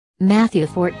Matthew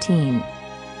 14.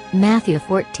 Matthew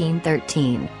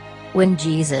 14:13. When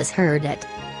Jesus heard it.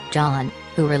 John,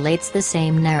 who relates the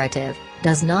same narrative,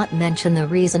 does not mention the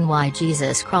reason why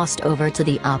Jesus crossed over to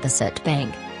the opposite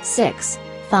bank.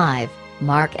 6:5.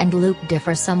 Mark and Luke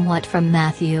differ somewhat from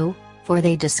Matthew, for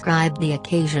they describe the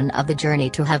occasion of the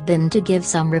journey to have been to give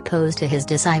some repose to his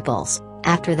disciples,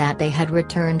 after that they had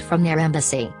returned from their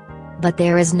embassy. But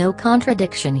there is no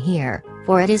contradiction here,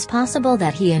 for it is possible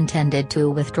that he intended to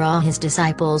withdraw his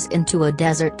disciples into a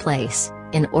desert place,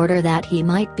 in order that he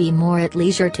might be more at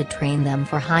leisure to train them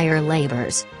for higher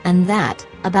labors, and that,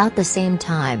 about the same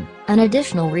time, an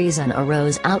additional reason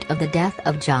arose out of the death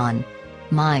of John.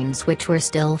 Minds which were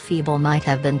still feeble might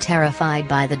have been terrified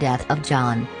by the death of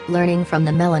John, learning from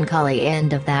the melancholy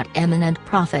end of that eminent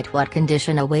prophet what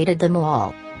condition awaited them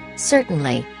all.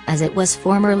 Certainly, as it was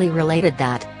formerly related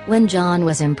that, when John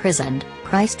was imprisoned,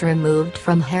 Christ removed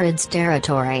from Herod's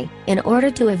territory, in order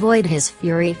to avoid his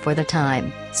fury for the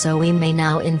time, so we may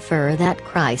now infer that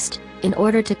Christ, in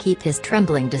order to keep his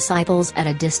trembling disciples at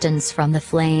a distance from the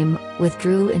flame,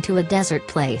 withdrew into a desert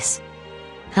place.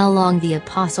 How long the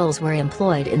apostles were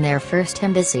employed in their first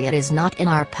embassy it is not in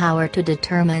our power to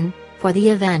determine, for the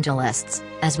evangelists,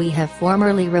 as we have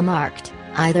formerly remarked,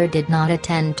 either did not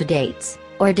attend to dates,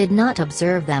 or did not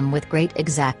observe them with great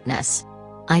exactness.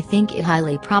 I think it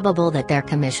highly probable that their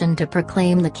commission to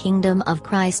proclaim the kingdom of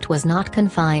Christ was not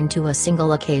confined to a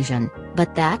single occasion,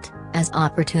 but that, as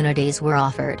opportunities were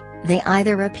offered, they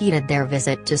either repeated their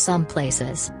visit to some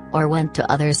places, or went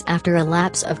to others after a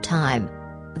lapse of time.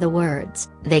 The words,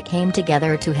 "they came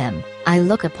together to him," I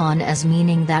look upon as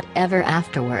meaning that ever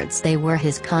afterwards they were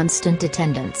his constant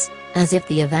attendants, as if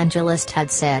the evangelist had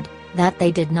said, that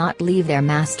they did not leave their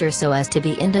master so as to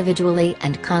be individually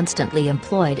and constantly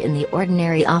employed in the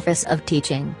ordinary office of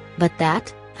teaching, but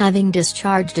that, having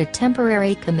discharged a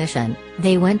temporary commission,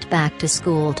 they went back to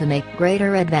school to make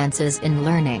greater advances in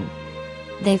learning.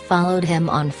 They followed him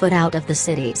on foot out of the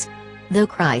cities. Though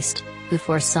Christ, who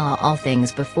foresaw all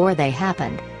things before they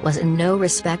happened, was in no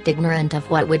respect ignorant of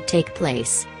what would take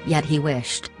place, yet he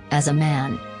wished, as a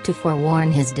man, to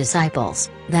forewarn his disciples,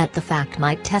 that the fact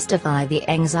might testify the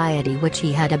anxiety which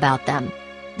he had about them.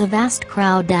 The vast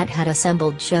crowd that had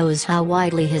assembled shows how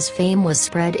widely his fame was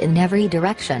spread in every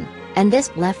direction, and this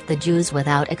left the Jews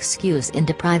without excuse in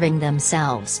depriving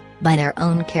themselves, by their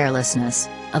own carelessness,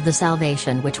 of the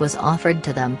salvation which was offered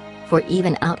to them. For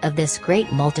even out of this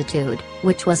great multitude,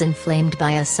 which was inflamed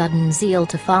by a sudden zeal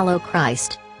to follow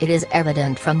Christ, it is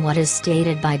evident from what is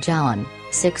stated by John,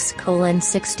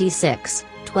 6:66,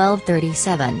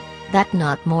 12:37, that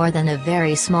not more than a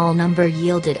very small number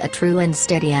yielded a true and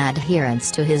steady adherence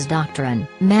to his doctrine.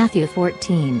 Matthew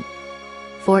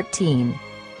 14:14.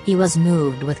 He was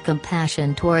moved with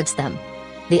compassion towards them.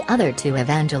 The other two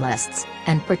evangelists,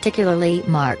 and particularly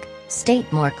Mark,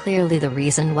 state more clearly the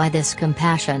reason why this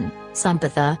compassion,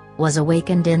 sympathy, was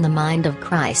awakened in the mind of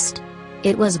Christ.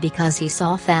 It was because he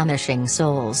saw famishing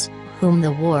souls, whom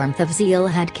the warmth of zeal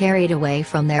had carried away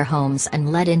from their homes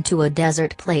and led into a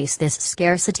desert place. This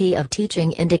scarcity of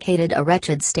teaching indicated a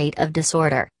wretched state of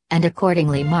disorder, and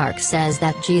accordingly Mark says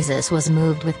that Jesus was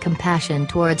moved with compassion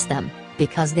towards them,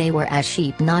 because they were as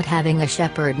sheep not having a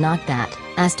shepherd, not that,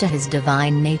 as to his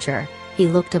divine nature, he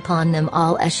looked upon them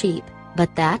all as sheep,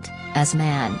 but that, as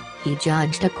man, he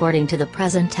judged according to the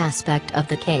present aspect of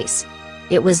the case.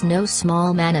 It was no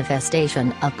small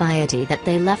manifestation of piety that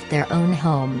they left their own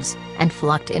homes, and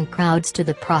flocked in crowds to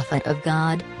the prophet of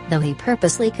God, though he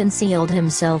purposely concealed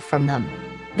himself from them.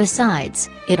 Besides,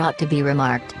 it ought to be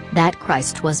remarked, that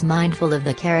Christ was mindful of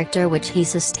the character which he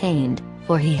sustained,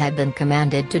 for he had been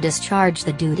commanded to discharge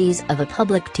the duties of a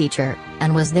public teacher,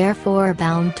 and was therefore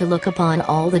bound to look upon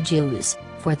all the Jews,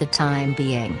 for the time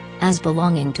being, as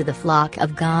belonging to the flock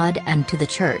of God and to the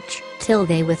church, till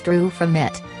they withdrew from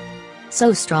it.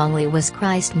 So strongly was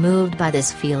Christ moved by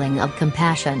this feeling of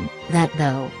compassion, that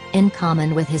though, in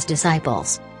common with his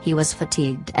disciples, he was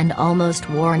fatigued and almost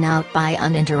worn out by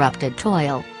uninterrupted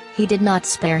toil, he did not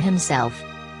spare himself.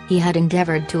 He had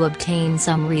endeavored to obtain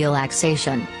some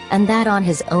relaxation, and that on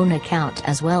his own account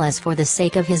as well as for the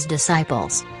sake of his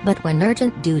disciples, but when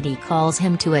urgent duty calls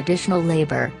him to additional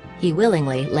labor, he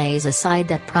willingly lays aside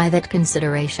that private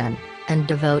consideration, and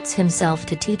devotes himself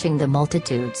to teaching the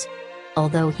multitudes.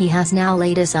 Although he has now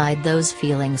laid aside those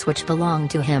feelings which belong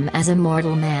to him as a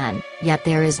mortal man, yet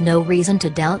there is no reason to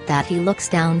doubt that he looks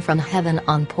down from heaven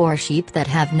on poor sheep that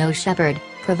have no shepherd,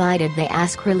 provided they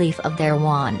ask relief of their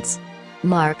wants.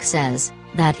 Mark says,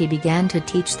 that he began to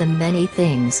teach them many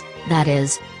things, that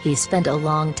is, he spent a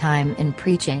long time in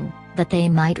preaching, that they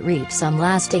might reap some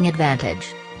lasting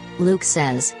advantage. Luke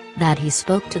says, that he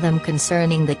spoke to them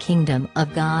concerning the kingdom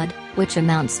of God, which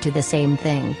amounts to the same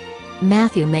thing.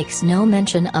 Matthew makes no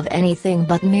mention of anything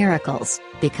but miracles,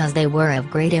 because they were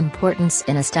of great importance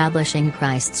in establishing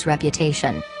Christ's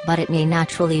reputation, but it may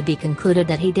naturally be concluded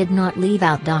that he did not leave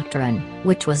out doctrine,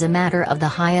 which was a matter of the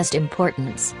highest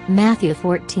importance. Matthew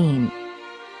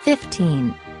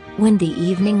 14:15. When the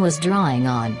evening was drawing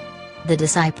on, the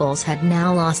disciples had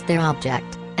now lost their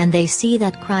object, and they see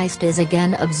that Christ is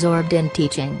again absorbed in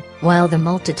teaching, while the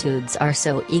multitudes are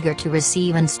so eager to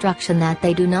receive instruction that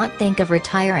they do not think of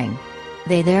retiring.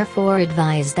 They therefore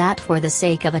advise that for the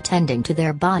sake of attending to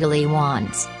their bodily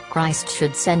wants, Christ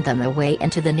should send them away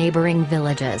into the neighboring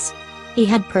villages. He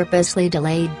had purposely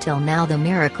delayed till now the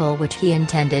miracle which he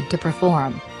intended to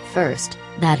perform, first,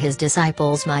 that his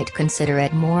disciples might consider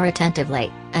it more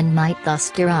attentively, and might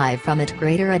thus derive from it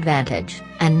greater advantage,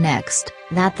 and next,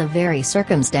 that the very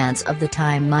circumstance of the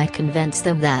time might convince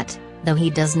them that, though he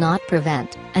does not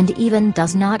prevent, and even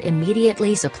does not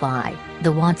immediately supply,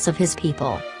 the wants of his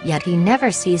people, yet he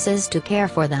never ceases to care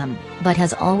for them, but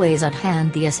has always at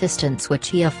hand the assistance which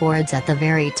he affords at the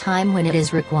very time when it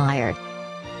is required.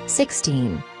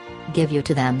 16. Give you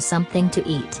to them something to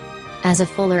eat. As a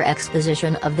fuller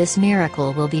exposition of this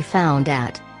miracle will be found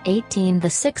at 18, the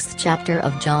 6th chapter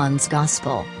of John's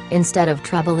Gospel. Instead of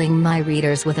troubling my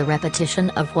readers with a repetition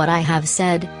of what I have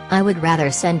said, I would rather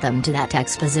send them to that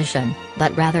exposition,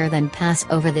 but rather than pass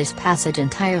over this passage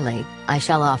entirely, I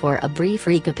shall offer a brief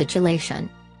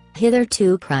recapitulation.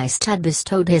 Hitherto Christ had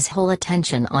bestowed his whole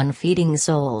attention on feeding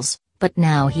souls, but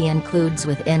now he includes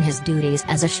within his duties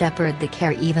as a shepherd the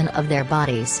care even of their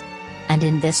bodies. And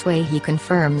in this way he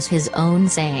confirms his own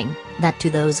saying, that to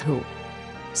those who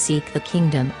seek the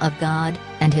kingdom of God,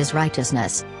 and his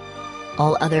righteousness,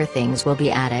 all other things will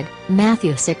be added.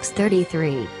 Matthew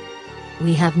 6:33.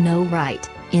 We have no right,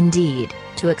 indeed,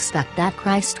 to expect that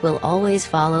Christ will always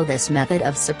follow this method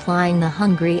of supplying the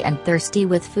hungry and thirsty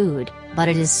with food, but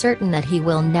it is certain that he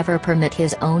will never permit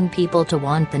his own people to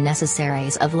want the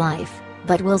necessaries of life,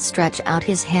 but will stretch out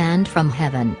his hand from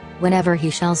heaven, whenever he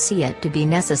shall see it to be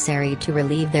necessary to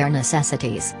relieve their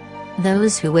necessities.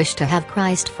 Those who wish to have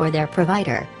Christ for their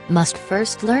provider, must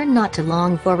first learn not to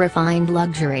long for refined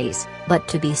luxuries, but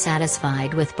to be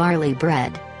satisfied with barley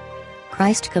bread.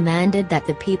 Christ commanded that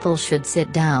the people should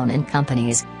sit down in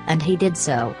companies, and he did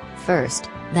so, first,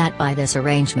 that by this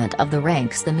arrangement of the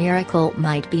ranks the miracle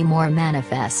might be more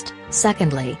manifest,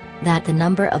 secondly, that the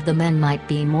number of the men might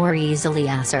be more easily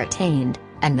ascertained,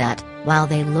 and that, while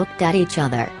they looked at each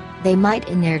other, they might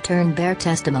in their turn bear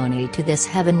testimony to this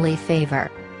heavenly favor.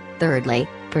 Thirdly,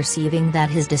 perceiving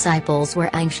that his disciples were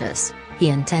anxious, he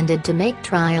intended to make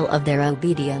trial of their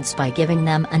obedience by giving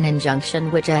them an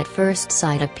injunction which at first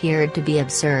sight appeared to be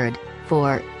absurd,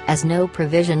 for, as no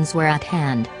provisions were at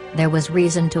hand, there was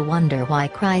reason to wonder why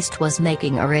Christ was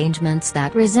making arrangements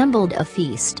that resembled a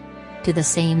feast. To the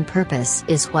same purpose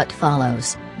is what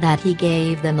follows, that he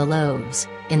gave them the loaves,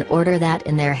 in order that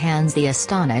in their hands the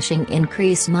astonishing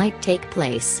increase might take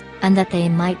place, and that they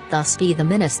might thus be the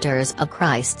ministers of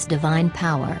Christ's divine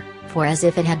power, for as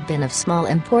if it had been of small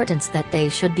importance that they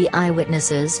should be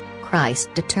eyewitnesses,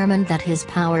 Christ determined that his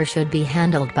power should be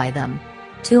handled by them.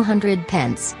 200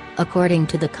 pence, according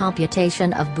to the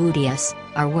computation of Boutius,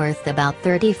 are worth about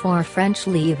 34 French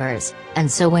livres,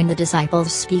 and so when the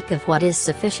disciples speak of what is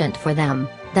sufficient for them,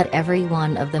 that every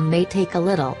one of them may take a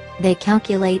little, they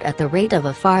calculate at the rate of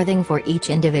a farthing for each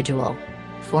individual.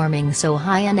 Forming so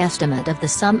high an estimate of the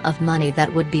sum of money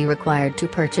that would be required to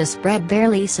purchase bread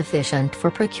barely sufficient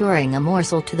for procuring a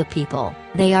morsel to the people,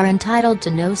 they are entitled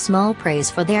to no small praise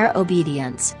for their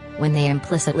obedience, when they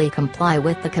implicitly comply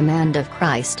with the command of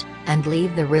Christ, and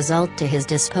leave the result to his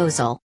disposal.